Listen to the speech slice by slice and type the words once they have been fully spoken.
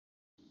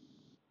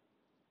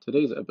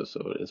Today's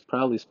episode is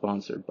proudly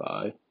sponsored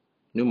by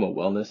Numa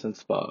Wellness and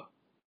Spa.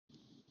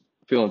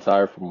 Feeling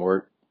tired from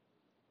work?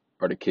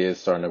 Are the kids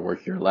starting to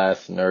work your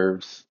last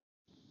nerves?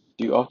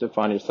 Do you often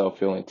find yourself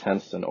feeling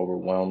tense and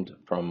overwhelmed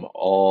from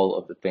all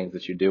of the things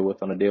that you deal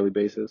with on a daily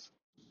basis?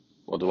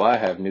 Well, do I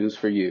have news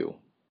for you?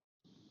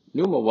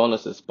 Numa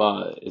Wellness and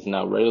Spa is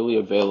now readily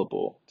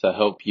available to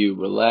help you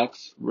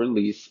relax,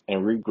 release,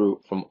 and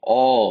regroup from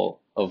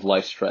all of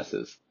life's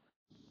stresses.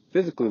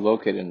 Physically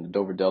located in the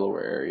Dover,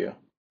 Delaware area,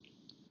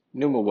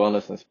 Numa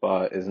Wellness and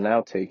Spa is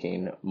now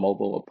taking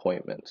mobile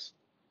appointments.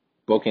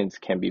 Bookings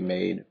can be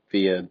made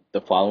via the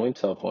following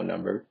telephone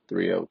number,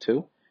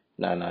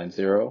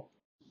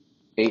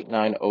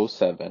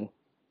 302-990-8907,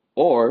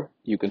 or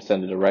you can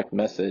send a direct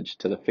message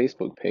to the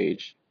Facebook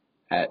page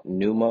at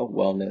Numa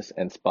Wellness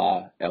and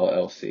Spa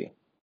LLC.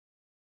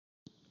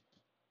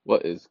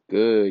 What is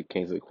good,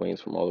 kings and queens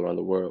from all around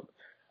the world?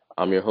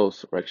 I'm your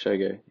host, Rex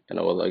Shege, and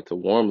I would like to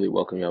warmly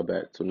welcome y'all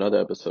back to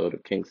another episode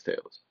of King's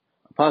Tales,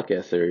 a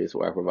podcast series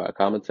where I provide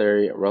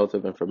commentary and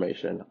relative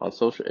information on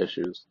social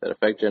issues that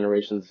affect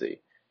Generation Z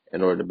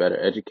in order to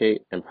better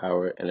educate,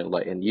 empower, and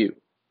enlighten you,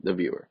 the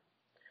viewer.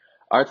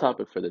 Our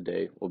topic for the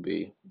day will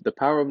be the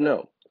power of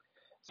no,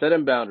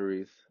 setting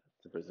boundaries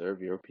to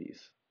preserve your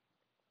peace.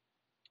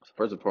 So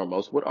first and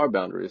foremost, what are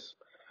boundaries?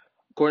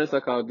 According to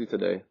Psychology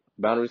Today,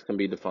 boundaries can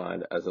be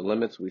defined as the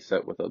limits we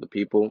set with other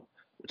people,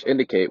 which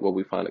indicate what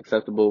we find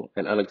acceptable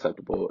and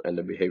unacceptable in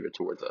their behavior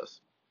towards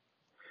us.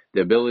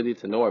 The ability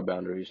to know our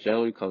boundaries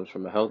generally comes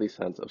from a healthy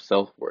sense of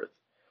self-worth,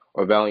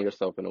 or valuing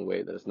yourself in a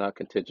way that is not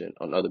contingent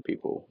on other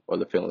people or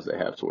the feelings they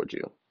have towards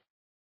you.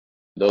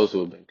 Those who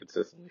have been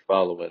consistently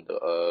following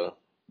the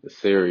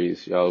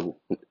series, y'all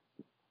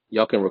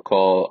can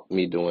recall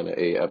me doing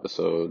a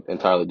episode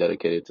entirely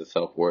dedicated to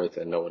self-worth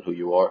and knowing who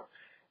you are.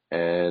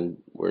 And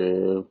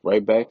we're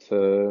right back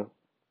to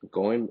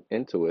going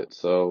into it.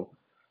 So,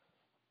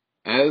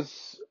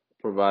 as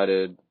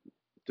provided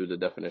through the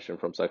definition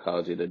from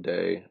Psychology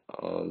Today,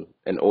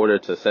 in order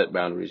to set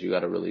boundaries, you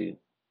got to really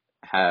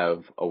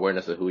have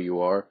awareness of who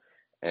you are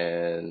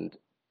and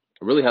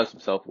really have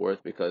some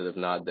self-worth, because if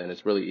not, then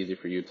it's really easy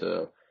for you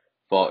to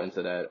fall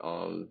into that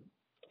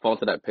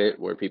pit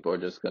where people are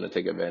just going to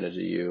take advantage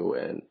of you,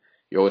 and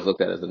you're always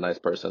looked at as a nice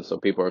person, so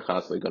people are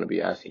constantly going to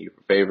be asking you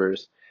for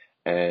favors.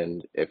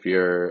 And if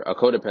you're a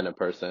codependent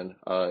person,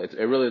 it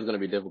really is going to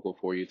be difficult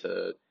for you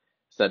to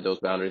set those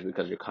boundaries,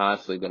 because you're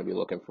constantly going to be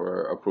looking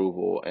for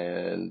approval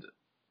and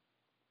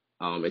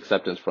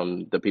acceptance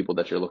from the people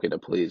that you're looking to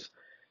please.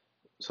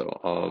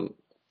 So,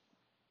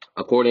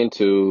 according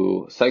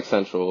to Psych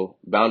Central,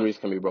 boundaries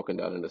can be broken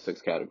down into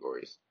 6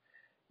 categories.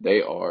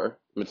 They are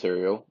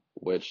material,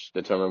 which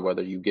determine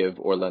whether you give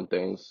or lend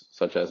things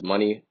such as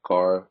money,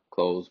 car,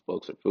 clothes,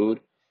 books, or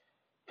food.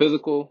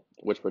 Physical,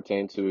 which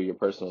pertain to your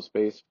personal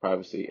space,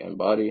 privacy, and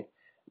body.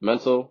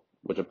 Mental,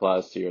 which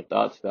applies to your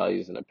thoughts,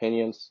 values, and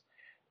opinions.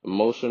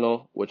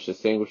 Emotional, which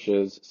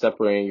distinguishes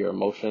separating your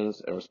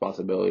emotions and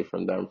responsibility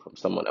from them from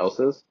someone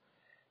else's.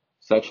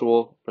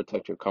 Sexual,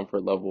 protect your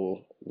comfort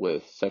level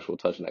with sexual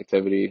touch and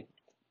activity,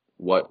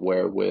 what,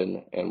 where,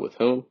 when, and with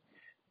whom.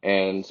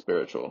 And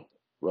spiritual,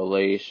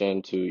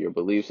 relation to your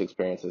beliefs,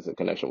 experiences, and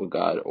connection with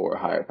God or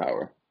higher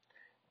power.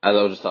 As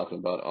I was just talking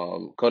about,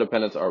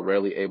 codependents are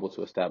rarely able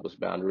to establish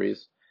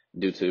boundaries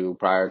due to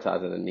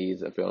prioritizing the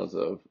needs and feelings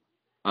of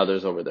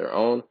others over their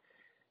own.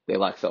 They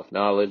lack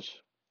self-knowledge.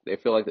 They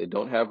feel like they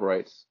don't have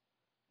rights.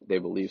 They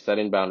believe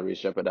setting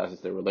boundaries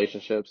jeopardizes their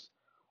relationships,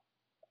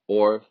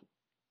 or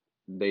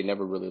they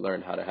never really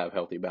learn how to have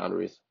healthy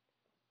boundaries.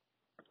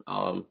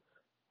 Um,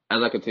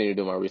 as I continue to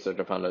do my research,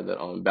 I found out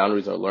that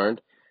boundaries are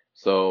learned.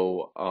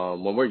 So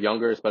when we're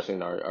younger, especially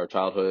in our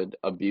childhood,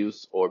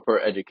 abuse or poor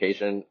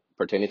education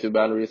pertaining to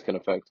boundaries can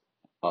affect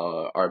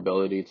our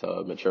ability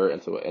to mature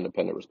into an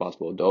independent,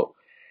 responsible adult.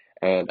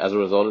 And as a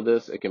result of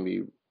this, it can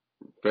be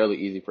fairly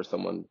easy for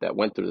someone that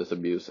went through this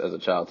abuse as a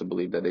child to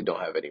believe that they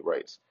don't have any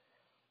rights.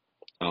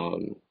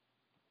 Um,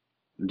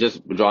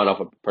 just drawing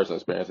off a personal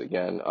experience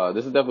again,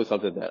 this is definitely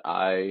something that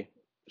I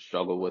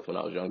struggled with when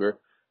I was younger.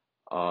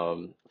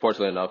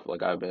 Fortunately enough,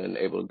 like I've been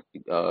able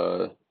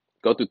to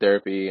go through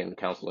therapy and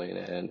counseling,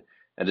 and in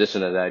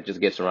addition to that,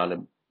 just get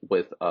surrounded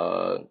with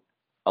a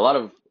lot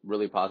of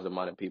really positive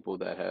minded people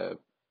that have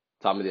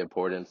taught me the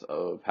importance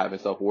of having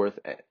self-worth.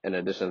 In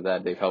addition to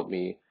that, they've helped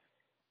me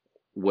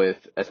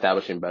with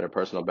establishing better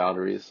personal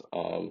boundaries.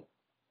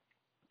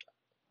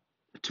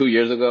 2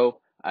 years ago,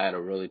 I had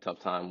a really tough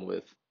time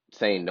with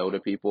saying no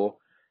to people.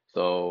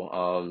 So,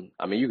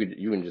 I mean, you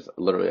can just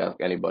literally ask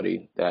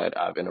anybody that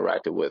I've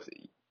interacted with.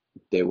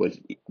 They would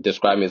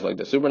describe me as like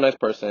the super nice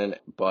person,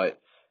 but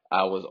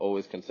I was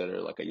always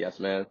considered like a yes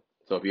man.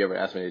 So if you ever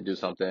asked me to do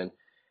something,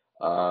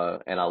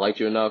 and I liked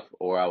you enough,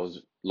 or I was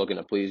looking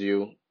to please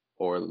you,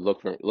 or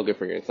looking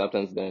for your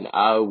acceptance, then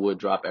I would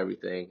drop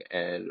everything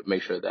and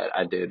make sure that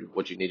I did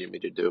what you needed me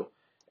to do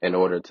in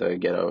order to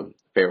get a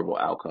favorable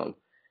outcome.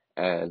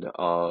 And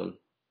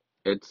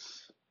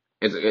it's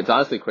it's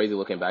honestly crazy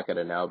looking back at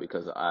it now,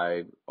 because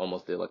I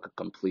almost did like a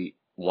complete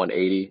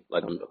 180.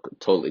 Like I'm a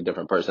totally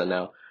different person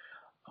now.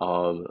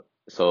 Um,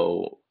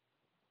 so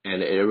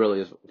And it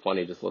really is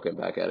funny just looking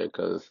back at it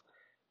because,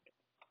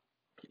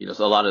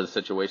 so a lot of the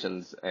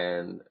situations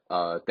and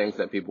things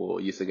that people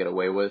used to get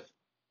away with,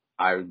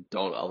 I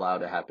don't allow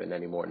to happen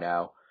anymore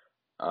now,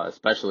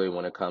 especially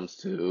when it comes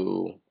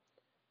to,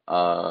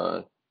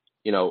 uh,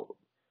 you know,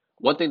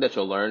 one thing that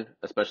you'll learn,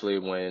 especially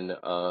when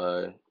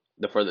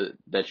the further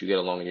that you get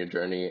along in your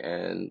journey,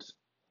 and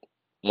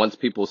once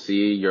people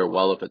see your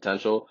well of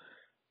potential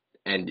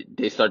and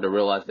they start to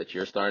realize that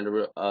you're starting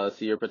to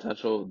see your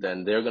potential,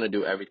 then they're going to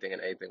do everything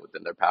and anything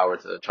within their power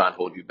to try and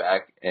hold you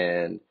back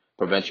and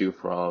prevent you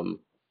from,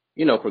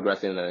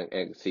 progressing and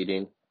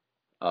exceeding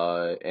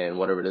in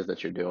whatever it is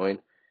that you're doing.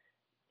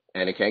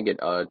 And it can get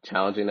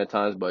challenging at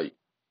times, but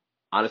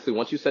honestly,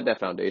 once you set that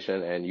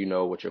foundation and you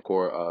know what your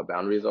core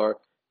boundaries are,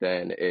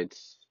 then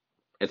it's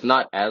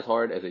not as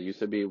hard as it used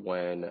to be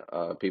when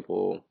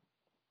people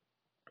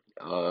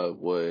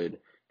would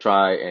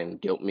try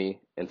and guilt me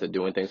into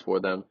doing things for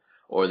them,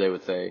 or they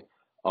would say,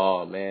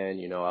 "Oh man,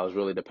 I was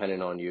really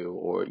dependent on you,"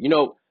 or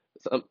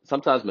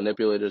sometimes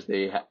manipulators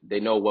they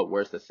know what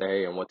words to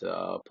say and what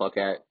to pluck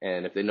at,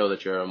 and if they know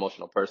that you're an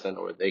emotional person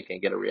or they can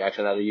get a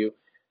reaction out of you,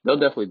 they'll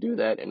definitely do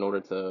that in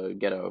order to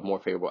get a more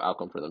favorable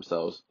outcome for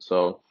themselves.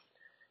 So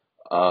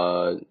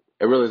uh,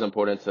 it really is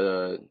important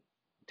to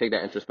take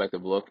that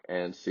introspective look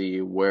and see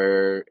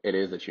where it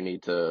is that you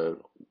need to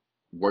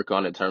work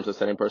on in terms of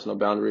setting personal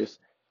boundaries.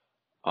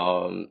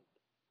 Um,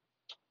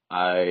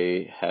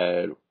 I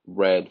had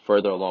read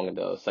further along in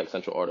the Psych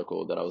Central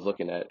article that I was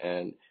looking at,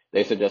 and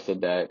they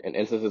suggested that in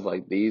instances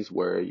like these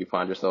where you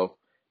find yourself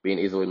being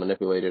easily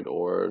manipulated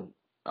or,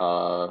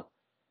 uh,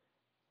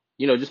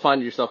 just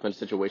find yourself in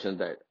situations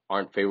that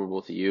aren't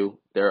favorable to you,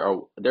 there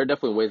are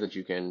definitely ways that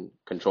you can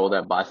control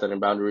that by setting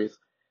boundaries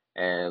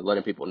and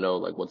letting people know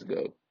like what's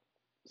good.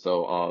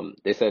 So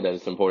they said that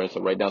it's important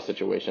to write down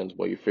situations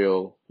where you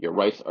feel your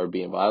rights are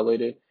being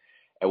violated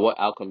and what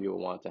outcome you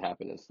would want to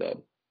happen instead.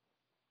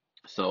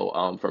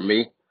 So for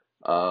me,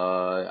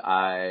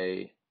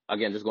 I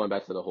again just going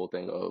back to the whole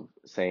thing of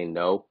saying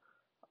no,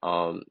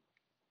 um,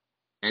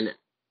 and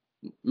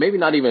maybe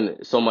not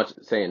even so much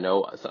saying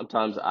no.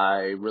 Sometimes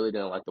I really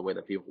didn't like the way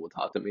that people would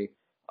talk to me,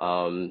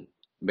 um,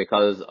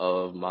 because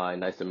of my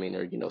nice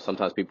demeanor.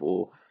 Sometimes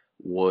people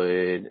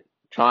would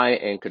try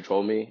and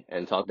control me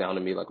and talk down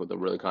to me like with a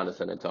really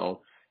condescending tone.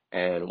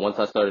 And once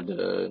I started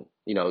to,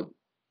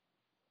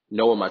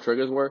 know what my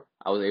triggers were,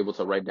 I was able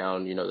to write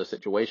down, the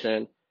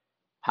situation,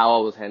 how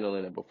I was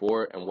handling it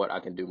before, and what I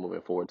can do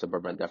moving forward to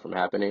prevent that from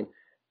happening.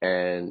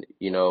 And,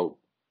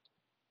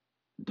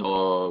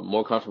 the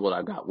more comfortable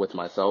I got with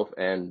myself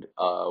and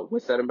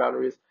with setting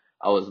boundaries,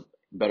 I was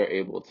better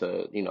able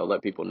to,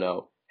 let people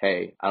know,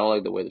 hey, I don't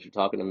like the way that you're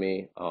talking to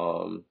me.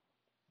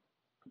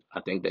 I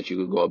think that you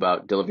could go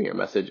about delivering your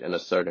message in a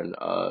certain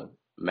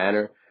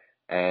manner.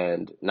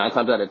 And nine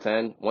times out of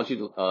ten, once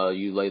you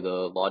lay the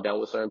law down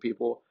with certain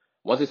people,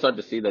 once they start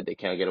to see that they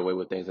can't get away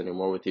with things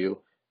anymore with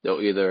you,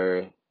 they'll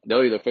either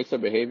fix their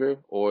behavior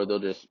or they'll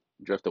just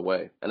drift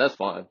away, and that's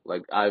fine.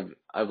 Like I've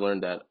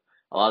learned that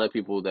a lot of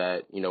people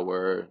that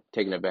were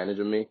taking advantage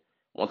of me,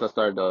 once I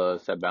started to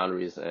set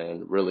boundaries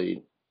and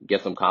really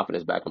get some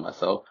confidence back in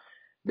myself,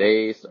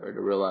 they started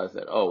to realize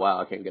that, oh wow,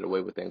 I can't get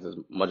away with things as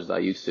much as I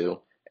used to,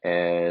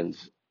 and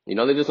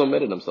they just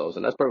omitted themselves,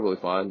 and that's perfectly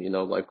fine.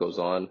 Life goes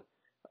on.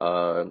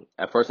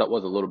 At first I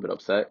was a little bit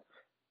upset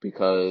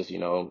because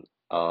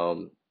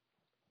um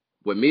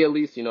with me at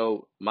least,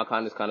 my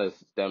kindness kind of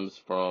stems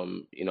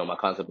from my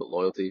concept of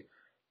loyalty.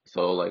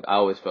 So like I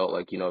always felt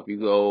like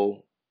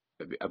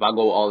if I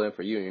go all in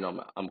for you,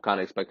 I'm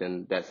kind of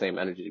expecting that same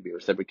energy to be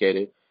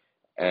reciprocated.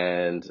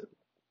 And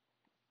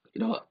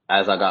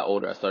as I got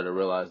older, I started to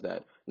realize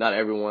that not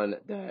everyone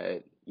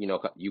that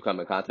you come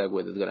in contact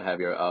with is gonna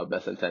have your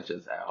best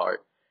intentions at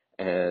heart.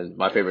 And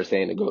my favorite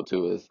saying to go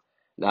to is,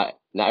 not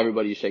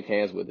everybody you shake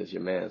hands with is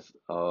your man's.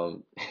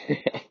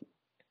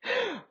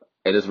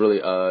 It is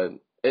really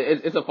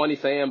it's a funny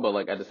saying, but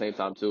like at the same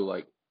time too,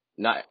 like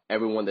not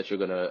everyone that you're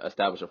gonna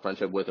establish a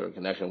friendship with or a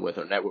connection with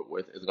or network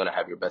with is gonna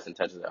have your best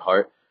intentions at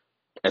heart,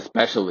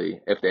 especially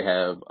if they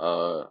have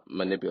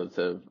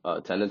manipulative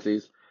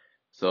tendencies.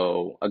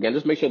 So again,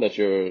 just make sure that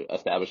you're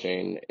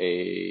establishing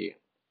a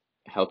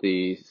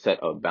healthy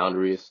set of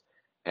boundaries,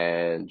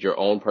 and your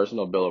own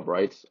personal bill of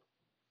rights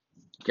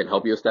can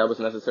help you establish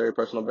necessary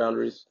personal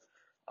boundaries.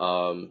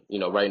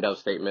 Writing down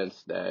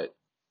statements that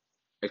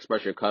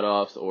express your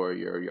cutoffs or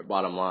your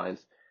bottom lines.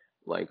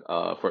 Like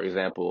for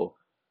example,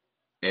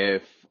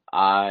 if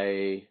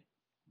I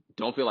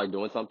don't feel like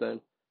doing something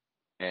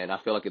and I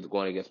feel like it's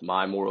going against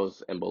my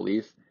morals and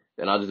beliefs,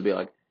 then I'll just be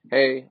like,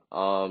 hey,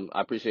 I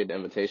appreciate the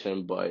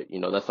invitation, but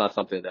that's not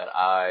something that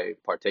I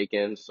partake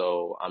in,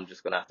 so I'm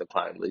just gonna have to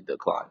kindly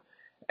decline.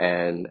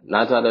 And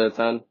nine times out of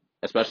ten,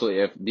 especially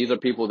if these are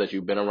people that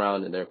you've been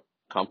around and they're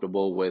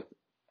comfortable with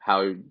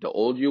how the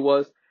old you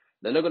was,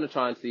 then they're gonna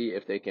try and see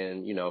if they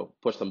can,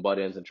 push some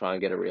buttons and try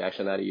and get a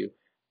reaction out of you.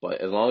 But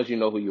as long as you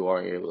know who you are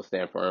and you're able to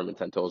stand firm and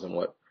 10 toes in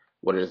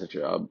what it is that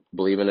you're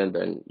believing in,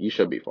 then you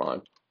should be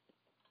fine.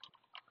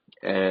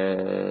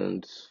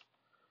 And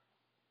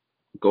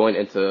going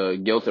into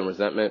guilt and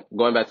resentment,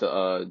 going back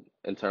to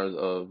in terms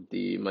of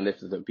the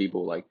manipulative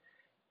people, like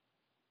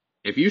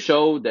if you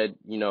show that,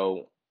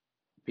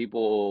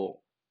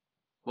 people,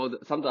 well,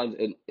 sometimes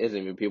it isn't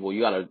even people.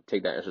 You gotta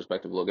take that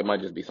introspective look. It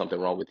might just be something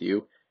wrong with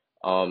you.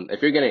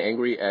 If you're getting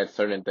angry at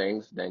certain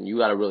things, then you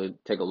gotta really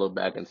take a look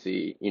back and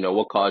see,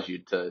 what caused you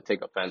to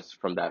take offense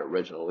from that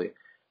originally.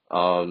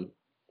 Um,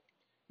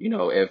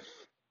 if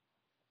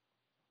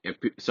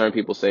certain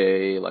people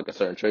say like a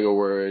certain trigger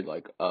word,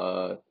 like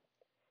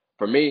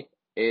for me,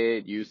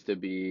 it used to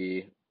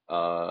be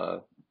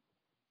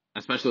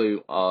especially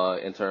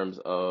in terms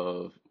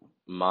of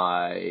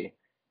my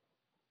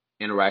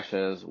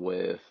interactions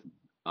with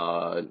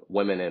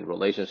women and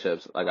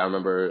relationships. Like I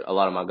remember a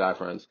lot of my guy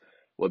friends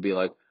would be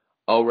like,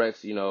 "Oh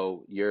Rex,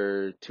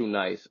 you're too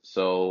nice."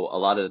 So a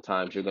lot of the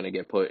times you're gonna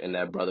get put in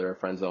that brother or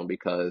friend zone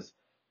because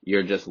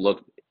you're just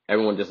look.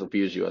 Everyone just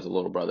views you as a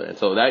little brother, and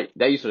so that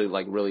used to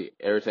like really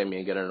irritate me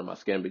and get under my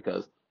skin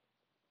because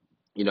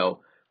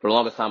for the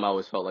longest time I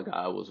always felt like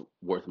I was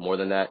worth more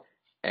than that.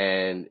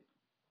 And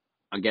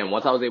again,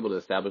 once I was able to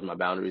establish my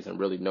boundaries and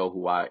really know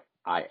who I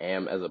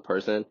am as a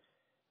person,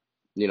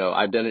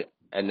 I've done it,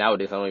 and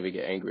nowadays I don't even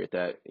get angry at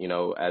that.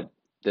 At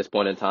this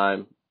point in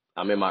time,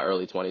 I'm in my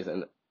early 20s,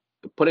 and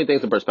putting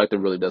things in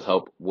perspective really does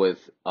help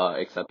with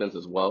acceptance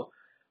as well.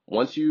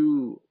 Once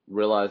you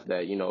realize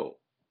that,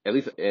 at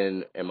least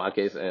in my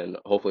case, and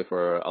hopefully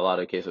for a lot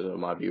of cases of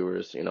my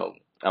viewers,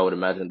 I would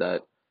imagine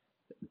that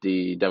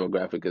the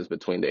demographic is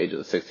between the ages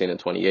of 16 and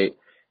 28.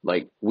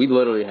 Like we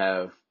literally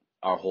have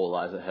our whole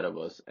lives ahead of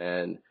us.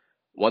 And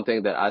one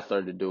thing that I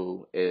started to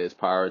do is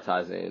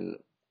prioritizing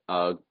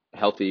uh,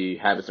 healthy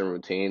habits and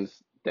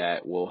routines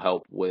that will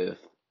help with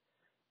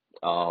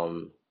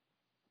um,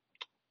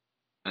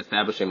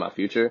 establishing my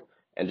future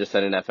and just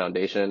setting that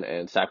foundation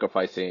and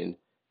sacrificing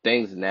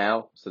things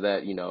now so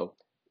that,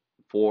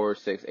 4,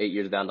 6, 8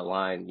 years down the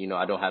line,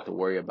 I don't have to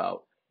worry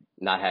about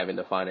not having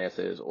the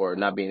finances or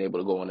not being able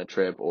to go on a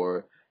trip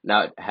or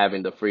not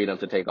having the freedom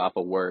to take off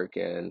of work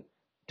and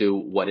do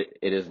what it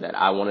is that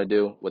I want to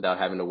do without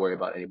having to worry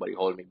about anybody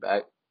holding me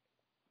back.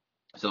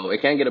 So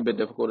it can get a bit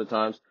difficult at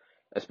times,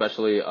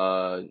 especially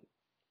the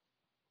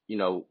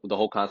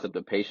whole concept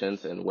of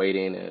patience and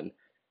waiting and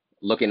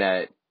looking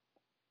at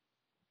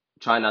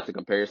try not to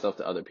compare yourself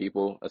to other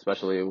people,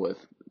 especially with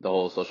the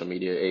whole social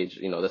media age.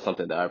 That's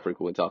something that I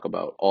frequently talk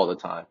about all the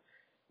time.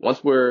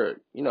 Once when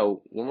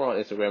we're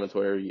on Instagram and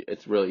Twitter,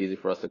 it's really easy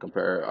for us to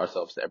compare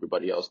ourselves to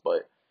everybody else.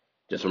 But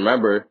just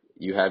remember,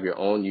 you have your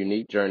own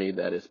unique journey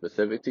that is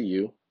specific to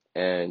you.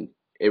 And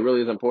it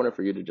really is important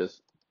for you to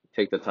just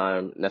take the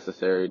time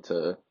necessary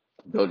to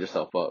build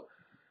yourself up.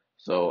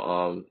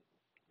 So,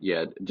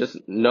 yeah, just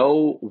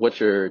know what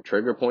your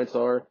trigger points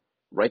are,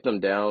 write them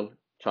down,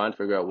 try and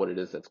figure out what it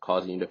is that's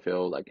causing you to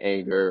feel like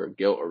anger, or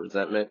guilt, or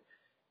resentment.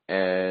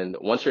 And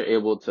once you're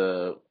able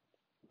to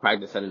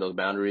practice setting those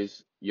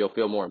boundaries, you'll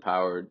feel more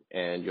empowered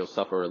and you'll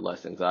suffer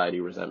less anxiety,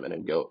 resentment,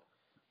 and guilt.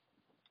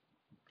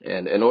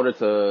 And in order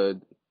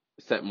to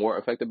set more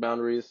effective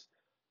boundaries,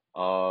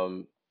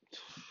 um,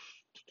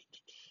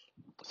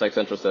 Sex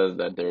Central says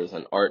that there's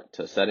an art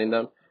to setting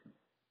them.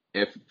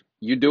 If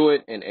you do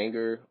it in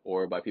anger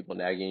or by people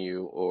nagging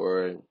you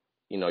or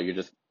you're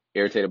just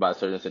irritated by a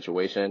certain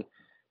situation,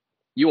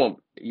 you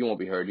won't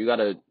be heard. You got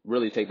to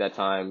really take that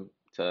time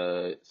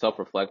to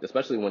self-reflect,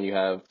 especially when you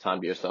have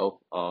time to yourself.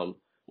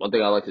 One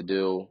thing I like to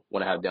do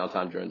when I have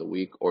downtime during the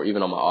week or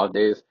even on my off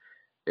days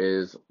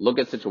is look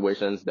at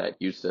situations that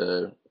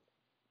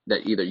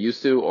either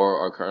used to or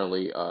are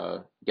currently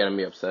getting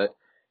me upset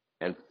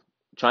and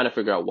trying to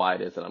figure out why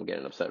it is that I'm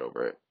getting upset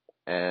over it.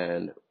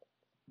 And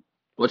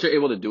once you're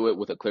able to do it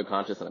with a clear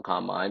conscience and a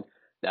calm mind,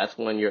 that's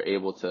when you're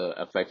able to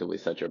effectively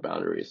set your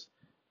boundaries.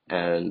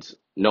 And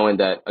knowing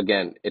that,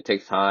 again, it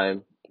takes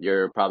time,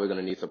 you're probably going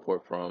to need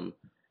support from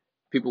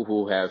people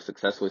who have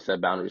successfully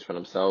set boundaries for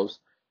themselves,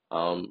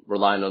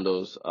 relying on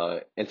those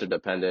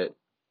interdependent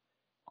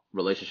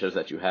relationships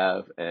that you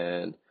have,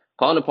 and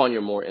calling upon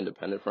your more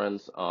independent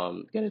friends,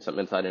 getting some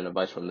insight and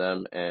advice from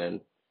them,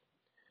 and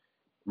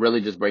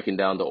really just breaking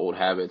down the old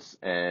habits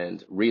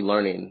and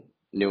relearning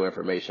new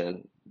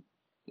information.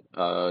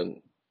 Uh,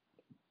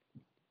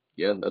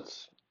 yeah,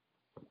 that's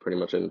pretty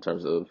much it in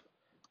terms of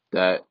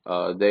that.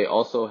 They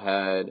also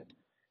had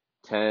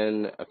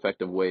 10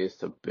 effective ways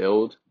to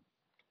build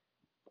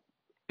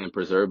and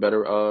preserve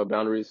better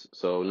boundaries.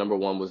 So number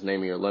one was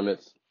naming your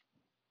limits.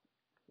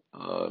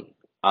 Uh,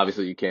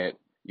 Obviously, you can't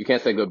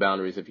set good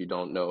boundaries if you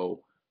don't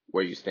know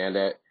where you stand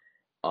at.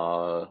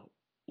 Uh,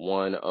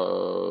 One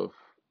of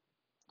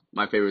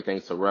my favorite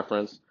things to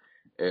reference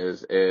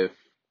is if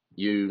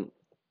you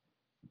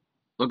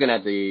looking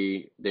at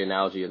the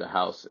analogy of the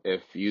house,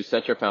 if you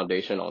set your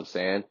foundation on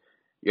sand,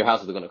 your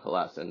house is going to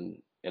collapse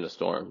in a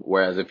storm.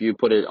 Whereas if you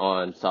put it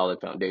on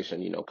solid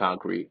foundation,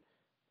 concrete,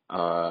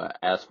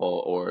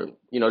 asphalt, or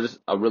just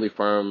a really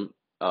firm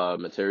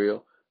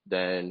material,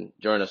 then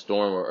during a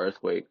storm or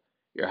earthquake,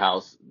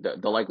 the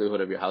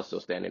likelihood of your house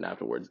still standing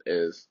afterwards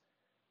is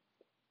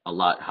a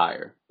lot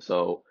higher.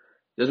 So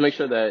just make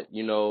sure that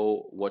you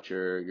know what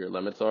your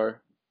limits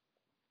are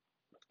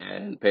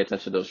and pay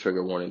attention to those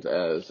trigger warnings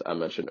as I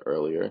mentioned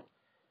earlier.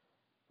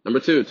 Number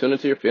two, tune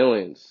into your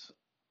feelings.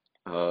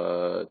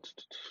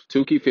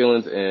 Two key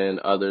feelings in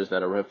others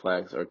that are red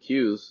flags or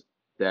cues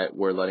that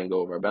we're letting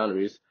go of our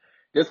boundaries: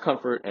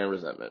 discomfort and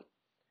resentment.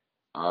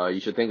 You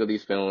should think of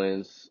these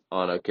feelings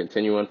on a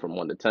continuum from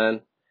 1 to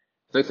 10.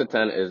 6 to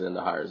 10 is in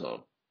the higher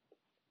zone.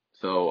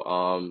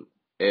 So,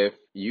 if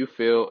you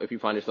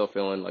find yourself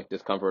feeling like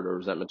discomfort or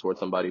resentment towards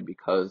somebody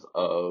because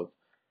of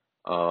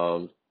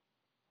um,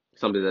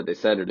 something that they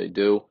said or they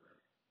do,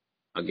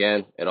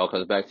 again, it all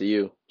comes back to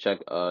you.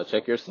 Check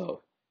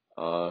yourself.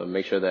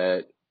 Make sure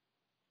that,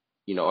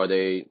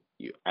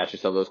 you ask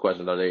yourself those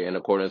questions. Are they in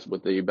accordance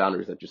with the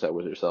boundaries that you set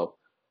with yourself?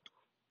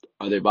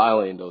 Are they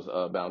violating those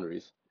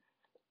boundaries?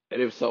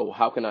 And if so,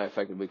 how can I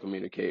effectively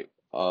communicate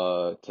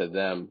to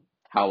them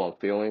how I'm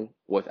feeling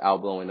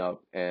without blowing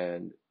up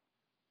and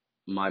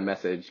my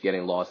message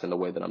getting lost in the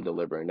way that I'm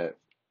delivering it?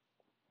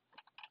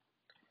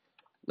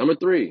 Number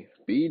three,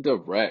 be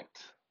direct.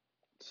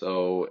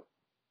 So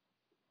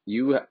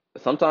you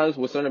sometimes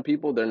with certain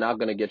people, they're not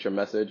gonna get your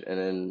message, and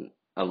then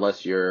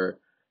unless you're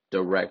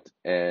direct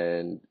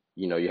and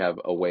you have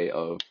a way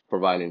of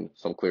providing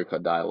some clear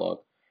cut dialogue.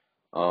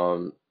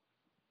 Um,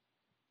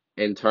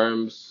 in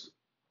terms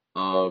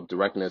of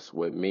directness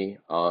with me,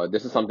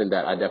 this is something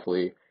that I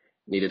definitely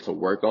needed to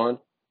work on.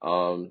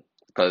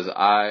 Because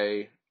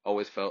I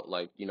always felt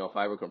like if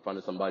I ever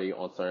confronted somebody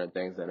on certain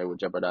things, then it would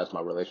jeopardize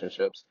my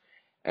relationships.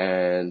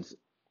 And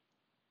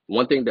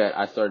one thing that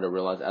I started to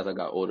realize as I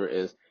got older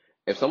is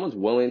if someone's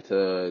willing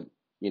to,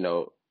 you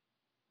know,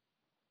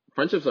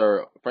 friendships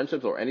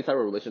or any type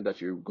of relationship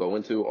that you go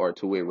into are a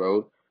two-way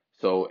road.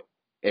 So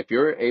if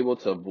you're able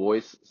to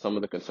voice some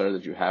of the concerns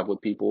that you have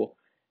with people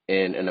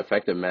in an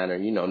effective manner,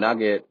 not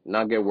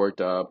get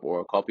worked up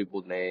or call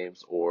people's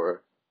names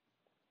or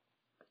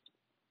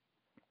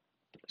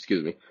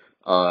excuse me,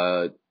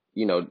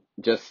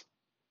 just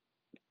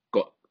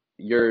go,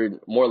 you're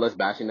more or less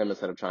bashing them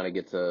instead of trying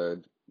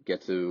to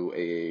get to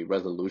a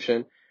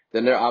resolution,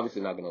 then they're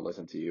obviously not going to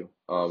listen to you.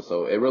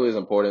 So it really is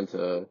important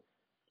to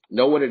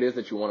know what it is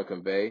that you want to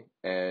convey.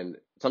 And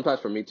sometimes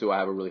for me too, I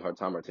have a really hard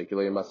time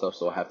articulating myself,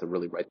 so I have to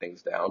really write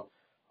things down.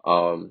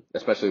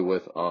 Especially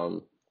with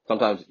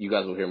sometimes you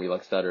guys will hear me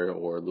like stutter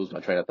or lose my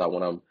train of thought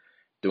when I'm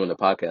doing the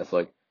podcast.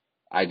 Like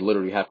I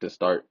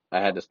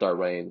had to start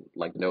writing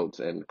like notes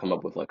and come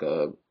up with like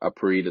a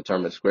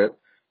predetermined script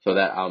so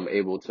that I'm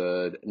able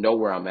to know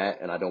where I'm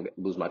at and I don't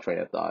lose my train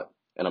of thought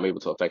and I'm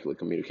able to effectively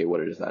communicate what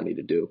it is that I need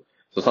to do.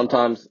 So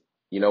sometimes,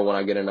 when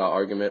I get in an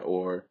argument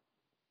or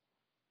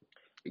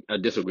a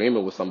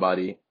disagreement with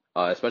somebody,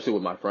 especially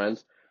with my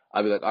friends,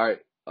 I'd be like, all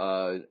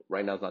right,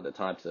 right now's not the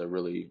time to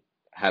really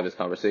have this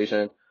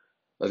conversation.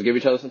 Let's give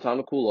each other some time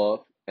to cool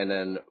off. And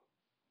then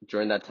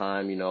during that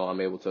time,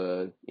 I'm able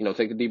to,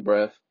 take a deep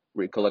breath,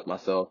 recollect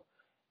myself,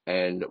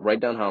 and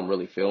write down how I'm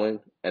really feeling.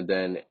 And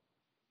then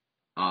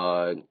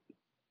uh,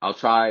 I'll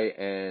try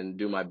and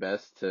do my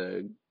best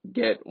to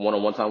get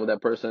one-on-one time with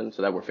that person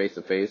so that we're face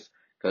to face.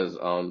 Because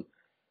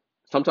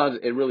sometimes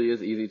it really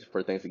is easy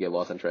for things to get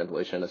lost in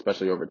translation,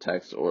 especially over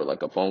text or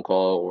like a phone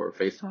call or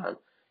FaceTime.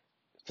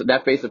 So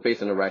that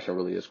face-to-face interaction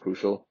really is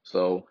crucial.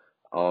 So,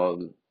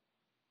 um,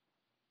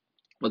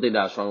 one thing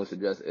that I strongly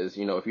suggest is,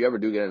 if you ever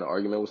do get in an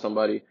argument with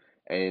somebody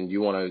and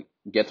you want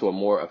to get to a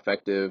more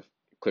effective,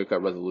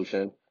 clear-cut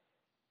resolution,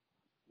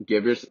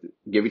 give your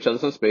give each other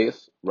some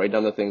space, write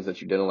down the things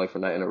that you didn't like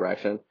from that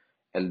interaction,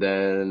 and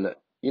then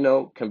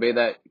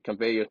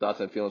convey your thoughts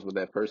and feelings with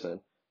that person.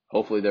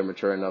 Hopefully, they're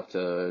mature enough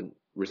to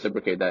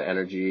reciprocate that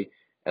energy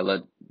and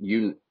let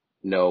you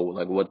know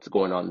like what's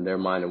going on in their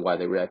mind and why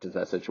they reacted to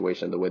that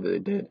situation the way that they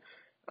did.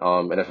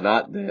 And if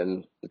not,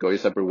 then go your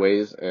separate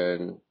ways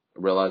and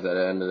realize that at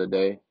the end of the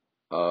day,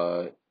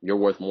 you're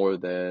worth more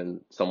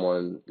than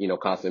someone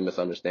constantly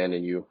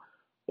misunderstanding you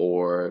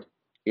or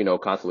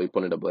constantly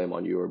putting the blame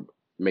on you or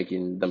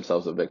making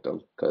themselves a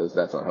victim because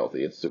that's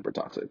unhealthy. It's super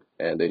toxic,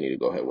 and they need to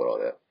go ahead with all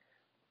that.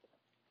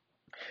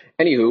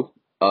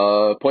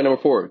 Anywho, point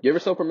number four: give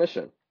yourself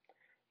permission.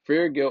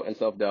 Fear, guilt, and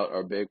self doubt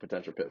are big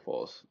potential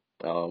pitfalls.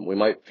 We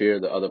might fear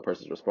the other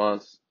person's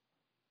response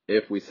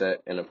if we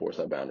set and enforce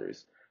our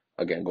boundaries.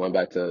 Again, going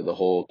back to the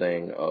whole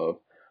thing of,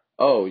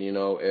 oh,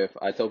 if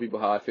I tell people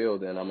how I feel,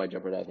 then I might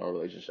jeopardize my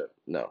relationship.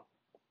 No,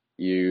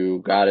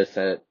 you gotta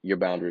set your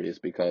boundaries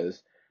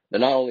because they're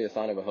not only a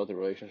sign of a healthy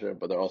relationship,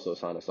 but they're also a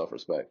sign of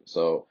self-respect.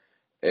 So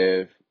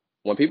if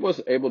when people are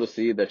able to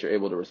see that you're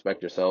able to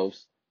respect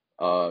yourselves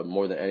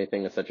more than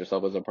anything and set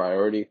yourself as a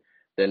priority,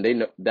 then they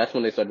know that's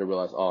when they start to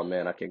realize, oh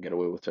man, I can't get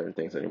away with certain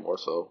things anymore.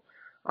 So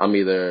I'm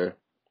either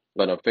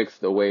gonna fix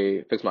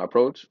my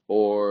approach,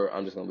 or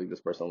I'm just gonna leave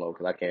this person alone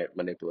because I can't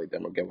manipulate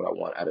them or get what I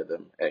want out of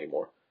them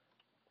anymore.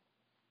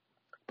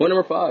 Point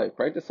number five: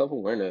 practice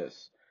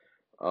self-awareness.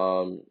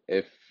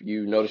 If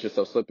you notice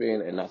yourself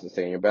slipping and not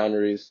sustaining your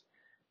boundaries,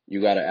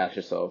 you got to ask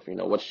yourself,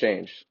 what's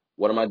changed?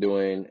 What am I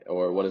doing?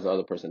 Or what is the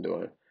other person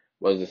doing?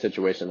 What is the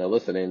situation they're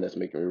listening that's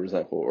making me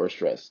resentful or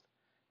stressed?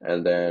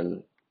 And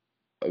then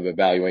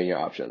evaluating your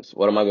options.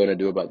 What am I going to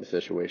do about the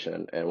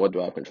situation? And what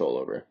do I have control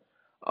over?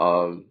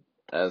 Um,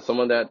 as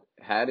someone that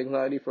had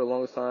anxiety for the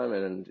longest time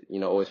and,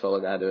 always felt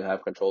like I had to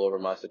have control over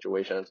my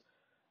situations,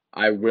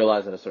 I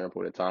realized at a certain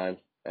point in time,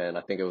 and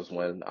I think it was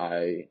when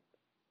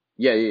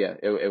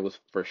it was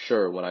for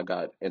sure when I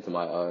got into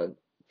my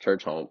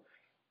church home.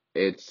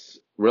 It's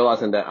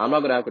realizing that I'm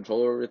not gonna have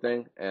control over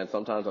everything, and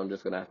sometimes I'm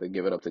just gonna have to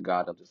give it up to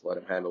God and just let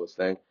Him handle His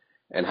thing,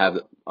 and have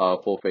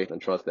full faith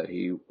and trust that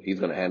He's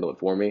gonna handle it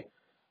for me.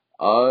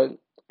 Uh,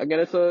 Again,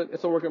 it's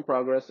a work in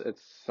progress.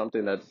 It's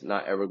something that's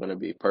not ever gonna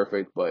be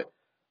perfect, but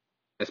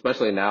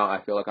especially now,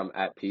 I feel like I'm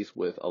at peace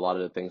with a lot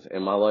of the things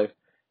in my life,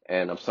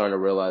 and I'm starting to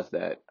realize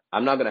that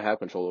I'm not gonna have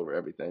control over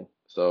everything.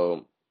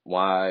 So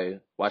why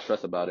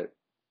stress about it?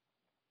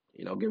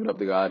 Give it up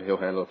to God. He'll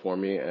handle it for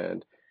me,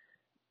 and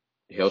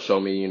He'll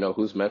show me,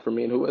 who's meant for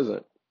me and who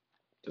isn't.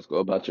 Just go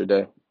about your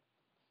day.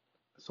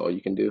 That's all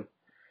you can do.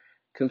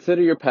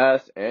 Consider your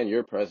past and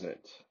your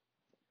present.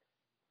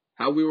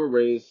 How we were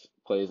raised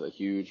plays a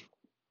huge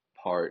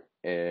part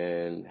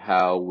in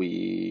how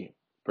we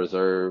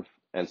preserve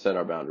and set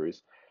our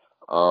boundaries.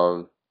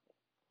 Um,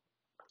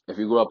 if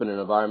you grew up in an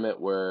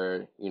environment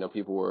where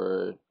people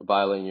were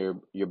violating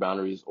your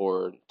boundaries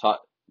or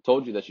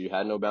told you that you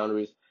had no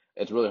boundaries,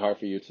 it's really hard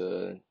for you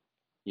to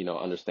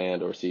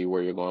understand or see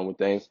where you're going with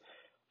things.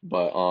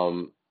 But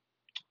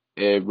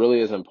it really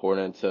is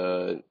important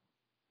to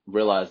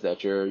realize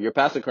that your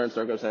past and current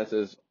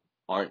circumstances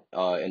aren't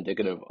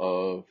indicative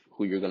of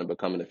who you're going to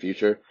become in the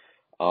future.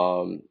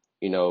 Um,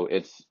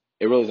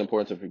 it really is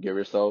important to forgive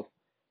yourself,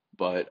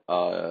 but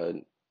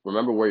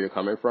remember where you're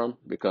coming from,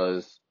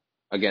 because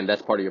again,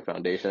 that's part of your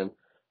foundation.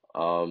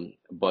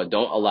 But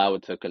don't allow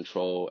it to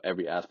control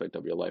every aspect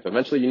of your life.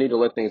 Eventually, you need to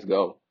let things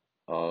go.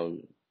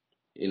 Um,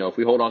 if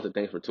we hold on to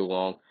things for too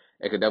long,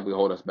 it could definitely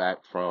hold us back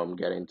from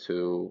getting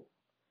to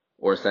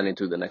or ascending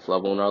to the next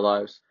level in our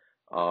lives.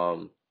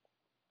 Um,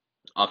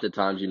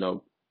 Oftentimes,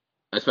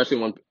 especially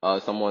when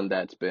someone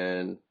that's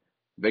been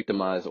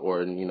victimized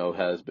or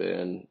has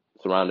been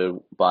surrounded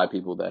by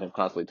people that have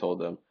constantly told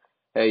them,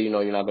 hey,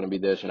 you're not going to be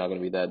this, you're not going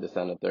to be that, this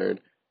and the third.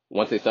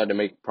 Once they start to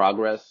make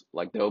progress,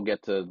 like they'll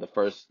get to the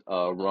first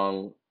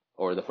rung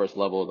or the first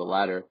level of the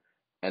ladder,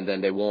 and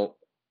then they won't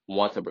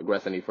want to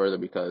progress any further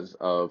because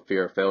of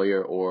fear of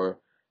failure, or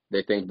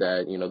they think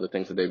that the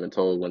things that they've been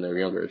told when they're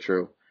younger are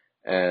true.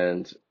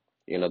 And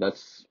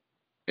that's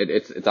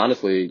it's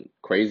honestly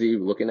crazy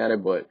looking at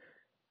it, but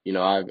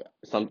I've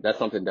that's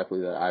something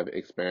definitely that I've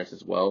experienced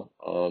as well.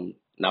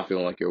 Not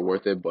feeling like you're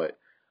worth it, but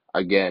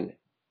again,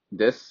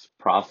 this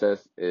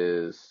process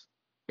is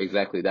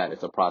exactly that.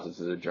 It's a process,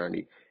 it's a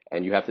journey,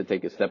 and you have to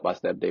take it step by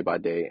step, day by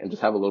day, and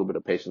just have a little bit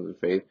of patience and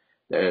faith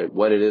that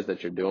what it is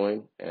that you're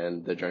doing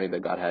and the journey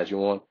that God has you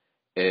on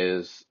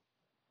is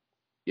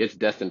it's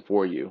destined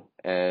for you.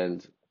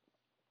 And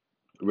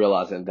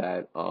realizing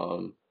that,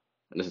 and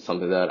this is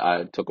something that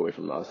I took away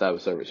from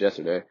Sabbath service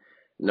yesterday,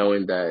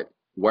 knowing that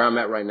where I'm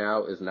at right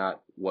now is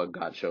not what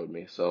God showed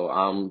me. So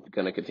I'm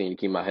going to continue to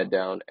keep my head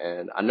down,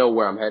 and I know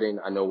where I'm heading.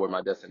 I know where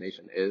my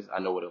destination is. I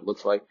know what it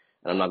looks like,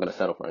 and I'm not going to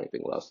settle for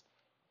anything less.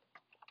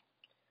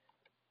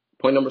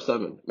 Point number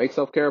 7, make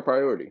self-care a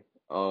priority.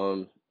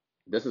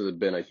 This has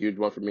been a huge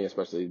one for me,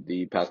 especially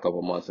the past couple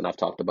of months, and I've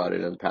talked about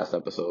it in past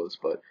episodes,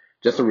 but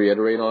just to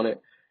reiterate on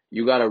it,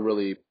 you got to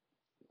really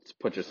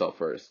put yourself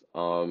first.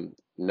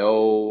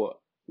 Know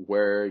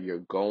where you're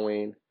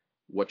going,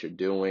 what you're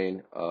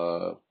doing.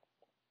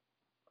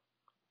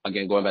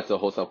 Again, going back to the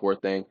whole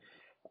self-worth thing,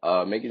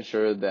 making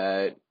sure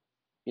that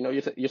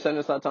you're setting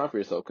aside time for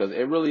yourself, because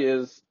it really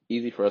is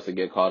easy for us to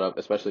get caught up,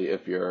 especially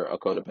if you're a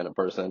codependent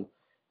person.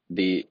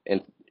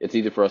 It's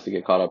easy for us to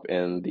get caught up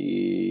in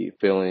the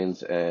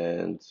feelings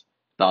and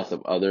thoughts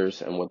of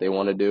others and what they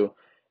want to do,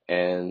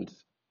 and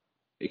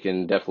it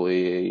can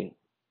definitely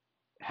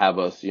have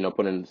us,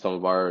 putting some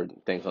of our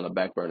things on the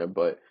back burner.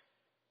 But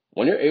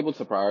when you're able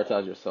to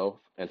prioritize yourself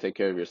and take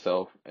care of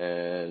yourself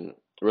and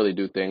really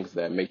do things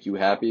that make you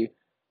happy,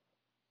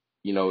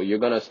 you're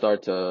going to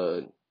start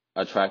to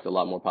attract a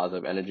lot more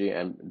positive energy.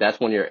 And that's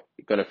when you're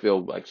going to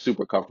feel like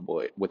super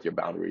comfortable with your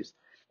boundaries.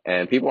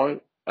 And people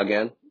aren't,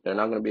 again, they're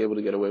not going to be able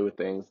to get away with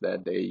things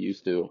that they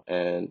used to.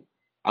 And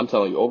I'm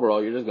telling you,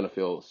 overall, you're just going to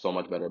feel so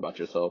much better about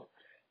yourself.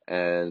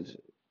 And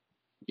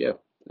yeah,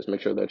 just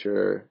make sure that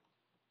you're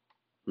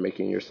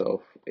making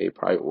yourself a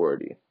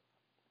priority.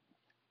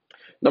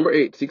 Number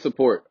 8, seek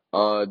support.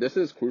 This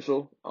is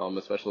crucial,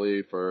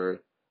 especially for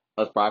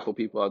us prideful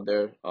people out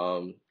there.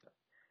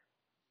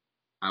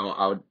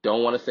 I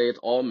don't want to say it's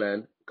all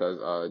men,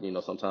 because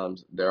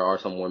sometimes there are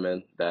some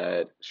women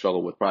that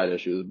struggle with pride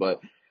issues. But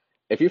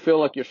if you feel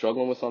like you're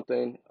struggling with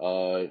something,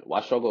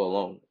 why struggle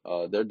alone?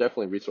 There are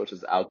definitely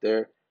resources out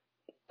there,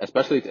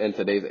 especially in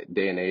today's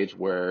day and age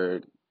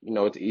where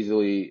it's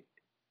easily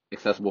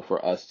accessible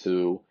for us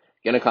to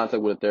get in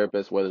contact with a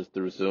therapist, whether it's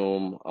through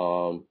Zoom,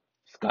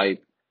 Skype,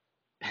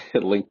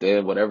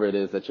 LinkedIn, whatever it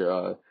is that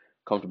you're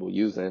comfortable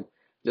using.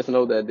 Just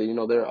know that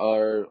there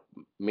are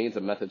means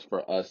and methods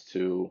for us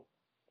to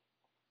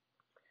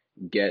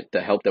get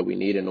the help that we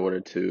need in order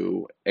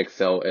to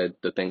excel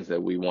at the things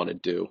that we want to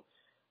do.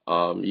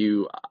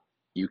 You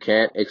you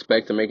can't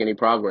expect to make any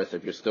progress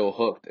if you're still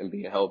hooked and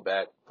being held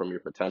back from your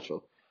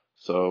potential.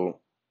 So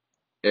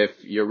if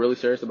you're really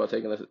serious about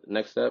taking the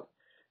next step,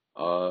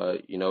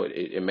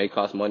 it may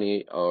cost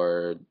money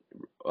or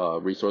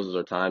resources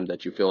or time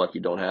that you feel like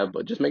you don't have,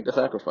 but just make the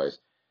sacrifice.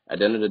 At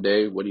the end of the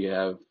day, what do you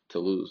have to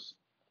lose?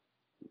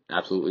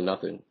 Absolutely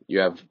nothing. You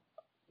have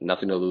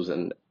nothing to lose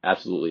and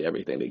absolutely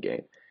everything to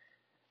gain.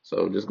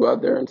 So just go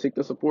out there and seek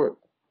the support.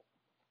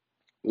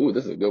 Ooh,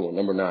 this is a good one.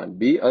 Number 9,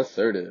 be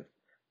assertive.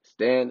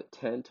 Stand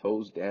 10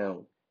 toes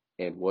down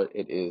in what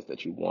it is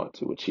that you want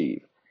to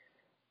achieve.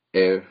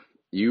 If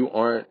you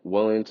aren't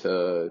willing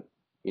to,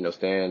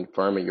 stand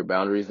firm in your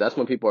boundaries, that's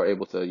when people are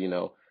able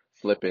to,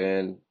 slip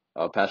in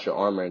past your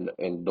armor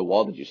and the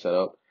wall that you set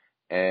up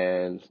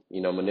and,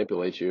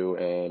 manipulate you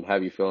and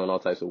have you feel in all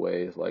types of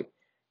ways. Like,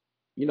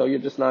 you're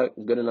just not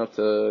good enough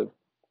to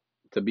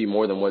be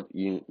more than what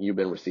you've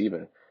been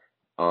receiving.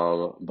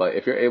 But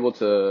if you're able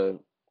to,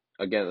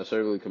 again,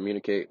 assertively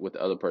communicate with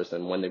the other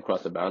person when they've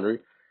crossed the boundary,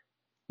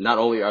 not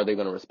only are they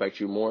going to respect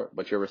you more,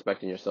 but you're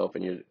respecting yourself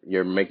and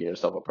you're making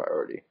yourself a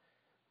priority.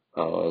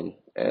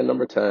 And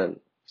number 10,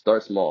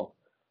 start small.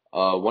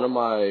 One of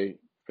my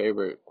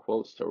favorite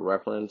quotes to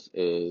reference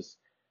is,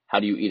 "How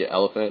do you eat an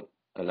elephant?"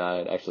 And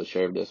I actually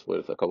shared this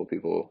with a couple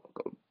people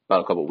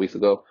about a couple weeks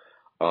ago.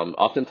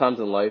 Oftentimes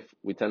in life,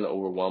 we tend to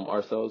overwhelm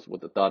ourselves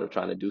with the thought of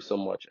trying to do so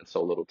much in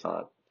so little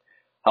time.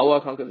 How will I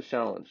conquer this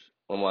challenge?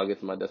 When will I get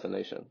to my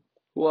destination?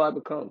 Who will I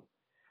become?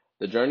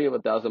 The journey of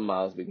 1,000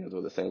 miles begins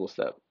with a single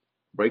step.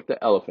 Break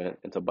the elephant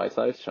into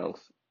bite-sized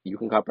chunks you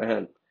can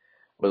comprehend.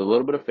 With a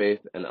little bit of faith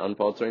and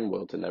unfaltering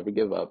will to never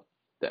give up,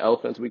 the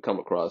elephants we come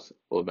across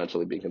will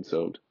eventually be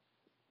consumed.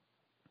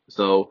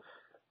 So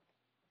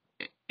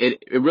it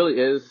really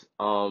is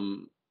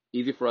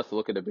easy for us to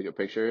look at the bigger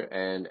picture,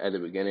 and at the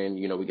beginning,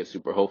 we get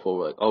super hopeful.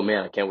 We're like, oh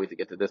man, I can't wait to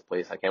get to this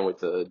place. I can't wait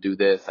to do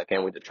this. I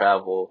can't wait to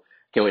travel.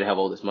 Can't wait to have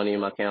all this money in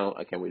my account.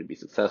 I can't wait to be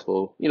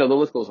successful. The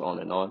list goes on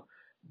and on.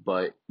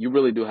 But you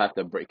really do have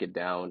to break it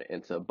down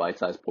into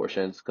bite-sized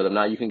portions, because if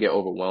not, you can get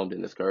overwhelmed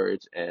and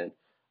discouraged. And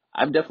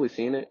I've definitely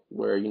seen it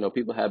where,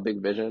 people have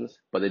big visions,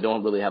 but they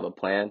don't really have a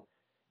plan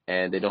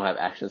and they don't have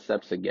action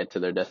steps to get to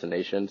their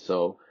destination.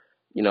 So,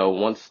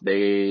 once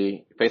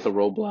they face a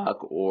roadblock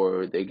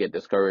or they get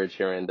discouraged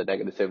hearing the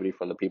negativity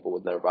from the people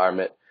within their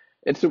environment,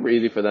 it's super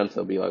easy for them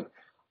to be like,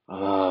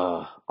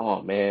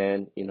 oh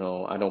man,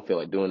 I don't feel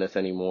like doing this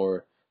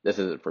anymore. This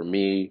isn't for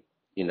me.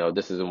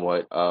 This isn't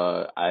what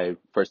I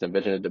first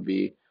envisioned it to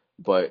be.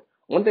 But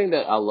one thing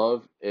that I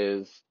love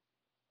is,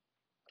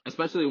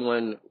 especially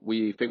when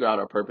we figure out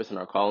our purpose and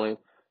our calling,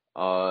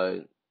 uh,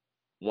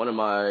 one of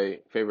my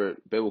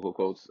favorite biblical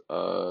quotes,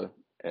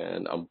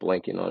 and I'm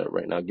blanking on it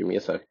right now. Give me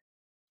a sec.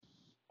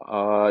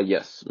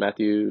 Yes,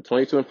 Matthew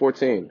 22 and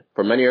 14.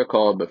 For many are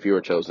called, but few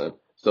are chosen.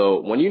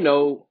 So when you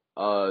know,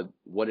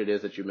 what it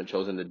is that you've been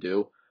chosen to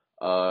do,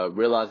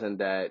 realizing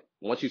that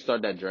once you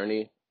start that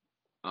journey,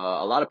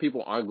 a lot of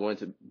people aren't going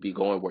to be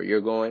going where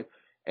you're going,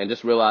 and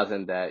just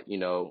realizing that, at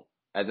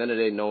the end of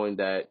the day, knowing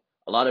that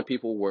a lot of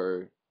people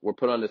were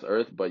put on this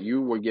earth, but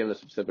you were given a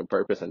specific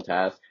purpose and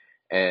task,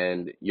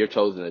 and you're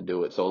chosen to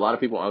do it. So a lot of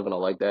people aren't going to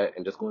like that.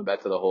 And just going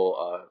back to the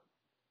whole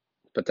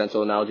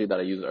potential analogy that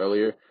I used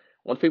earlier,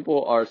 once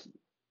people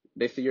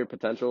they see your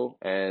potential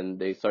and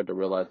they start to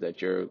realize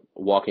that you're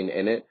walking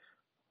in it,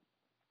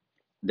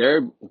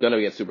 they're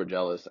gonna get super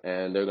jealous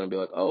and they're gonna be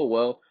like, oh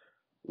well,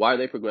 why are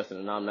they progressing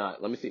and I'm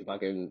not? Let me see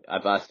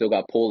if I still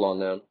got pull on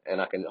them and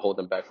I can hold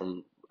them back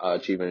from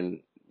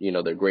achieving,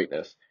 their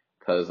greatness.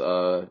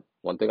 Because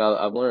one thing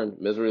I've learned,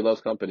 misery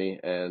loves company,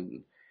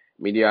 and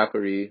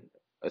mediocrity,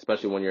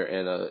 especially when you're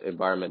in an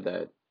environment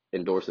that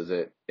endorses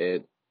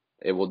it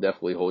will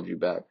definitely hold you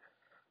back.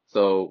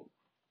 So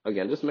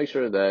again, just make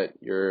sure that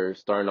you're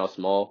starting off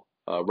small.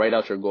 Write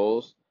out your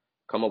goals,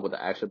 come up with an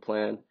action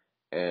plan,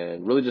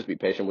 and really just be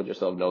patient with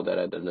yourself. Know that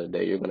at the end of the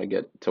day, you're going to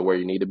get to where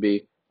you need to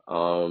be,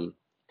 um,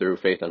 through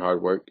faith and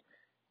hard work.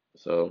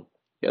 So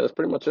yeah, that's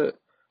pretty much it.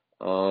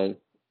 Um,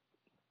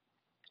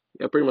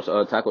 yeah, pretty much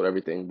tackled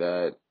everything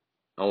that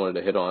I wanted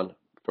to hit on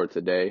for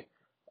today.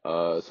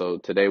 So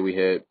today we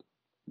hit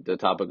the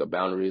topic of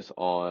boundaries.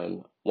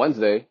 On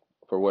Wednesday,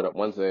 for What Up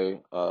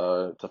Wednesday,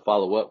 to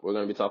follow up, we're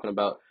going to be talking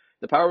about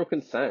the power of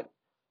consent.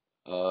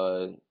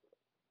 Uh,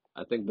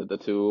 I think that the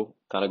two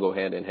kind of go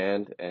hand in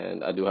hand,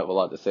 and I do have a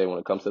lot to say when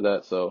it comes to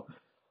that. So,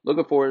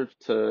 looking forward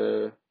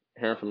to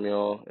hearing from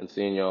y'all and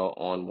seeing y'all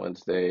on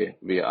Wednesday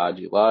via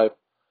IG Live.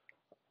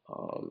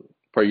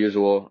 Per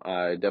usual,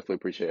 I definitely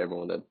appreciate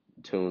everyone that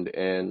tuned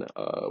in.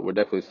 We're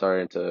definitely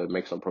starting to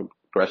make some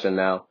progression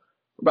now.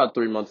 We're about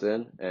 3 months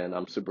in, and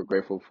I'm super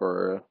grateful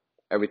for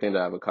everything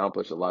that I've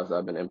accomplished, the lives that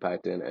I've been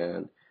impacting,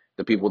 and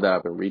the people that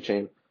I've been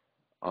reaching.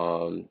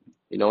 Um,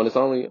 and it's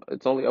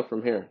only up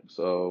from here.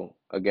 So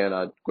again,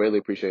 I greatly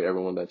appreciate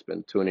everyone that's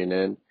been tuning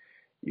in.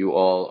 You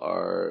all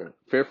are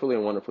fearfully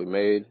and wonderfully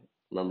made.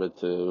 Remember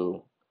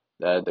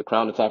that the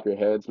crown on top of your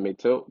heads may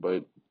tilt,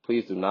 but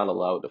please do not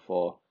allow it to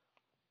fall.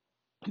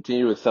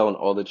 Continue to excel in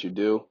all that you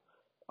do.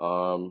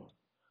 Um,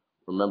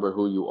 Remember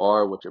who you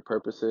are, what your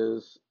purpose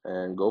is,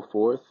 and go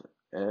forth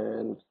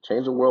and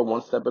change the world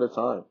one step at a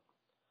time.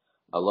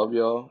 I love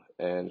y'all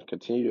and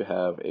continue to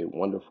have a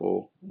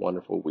wonderful,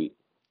 wonderful week.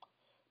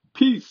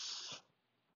 Peace.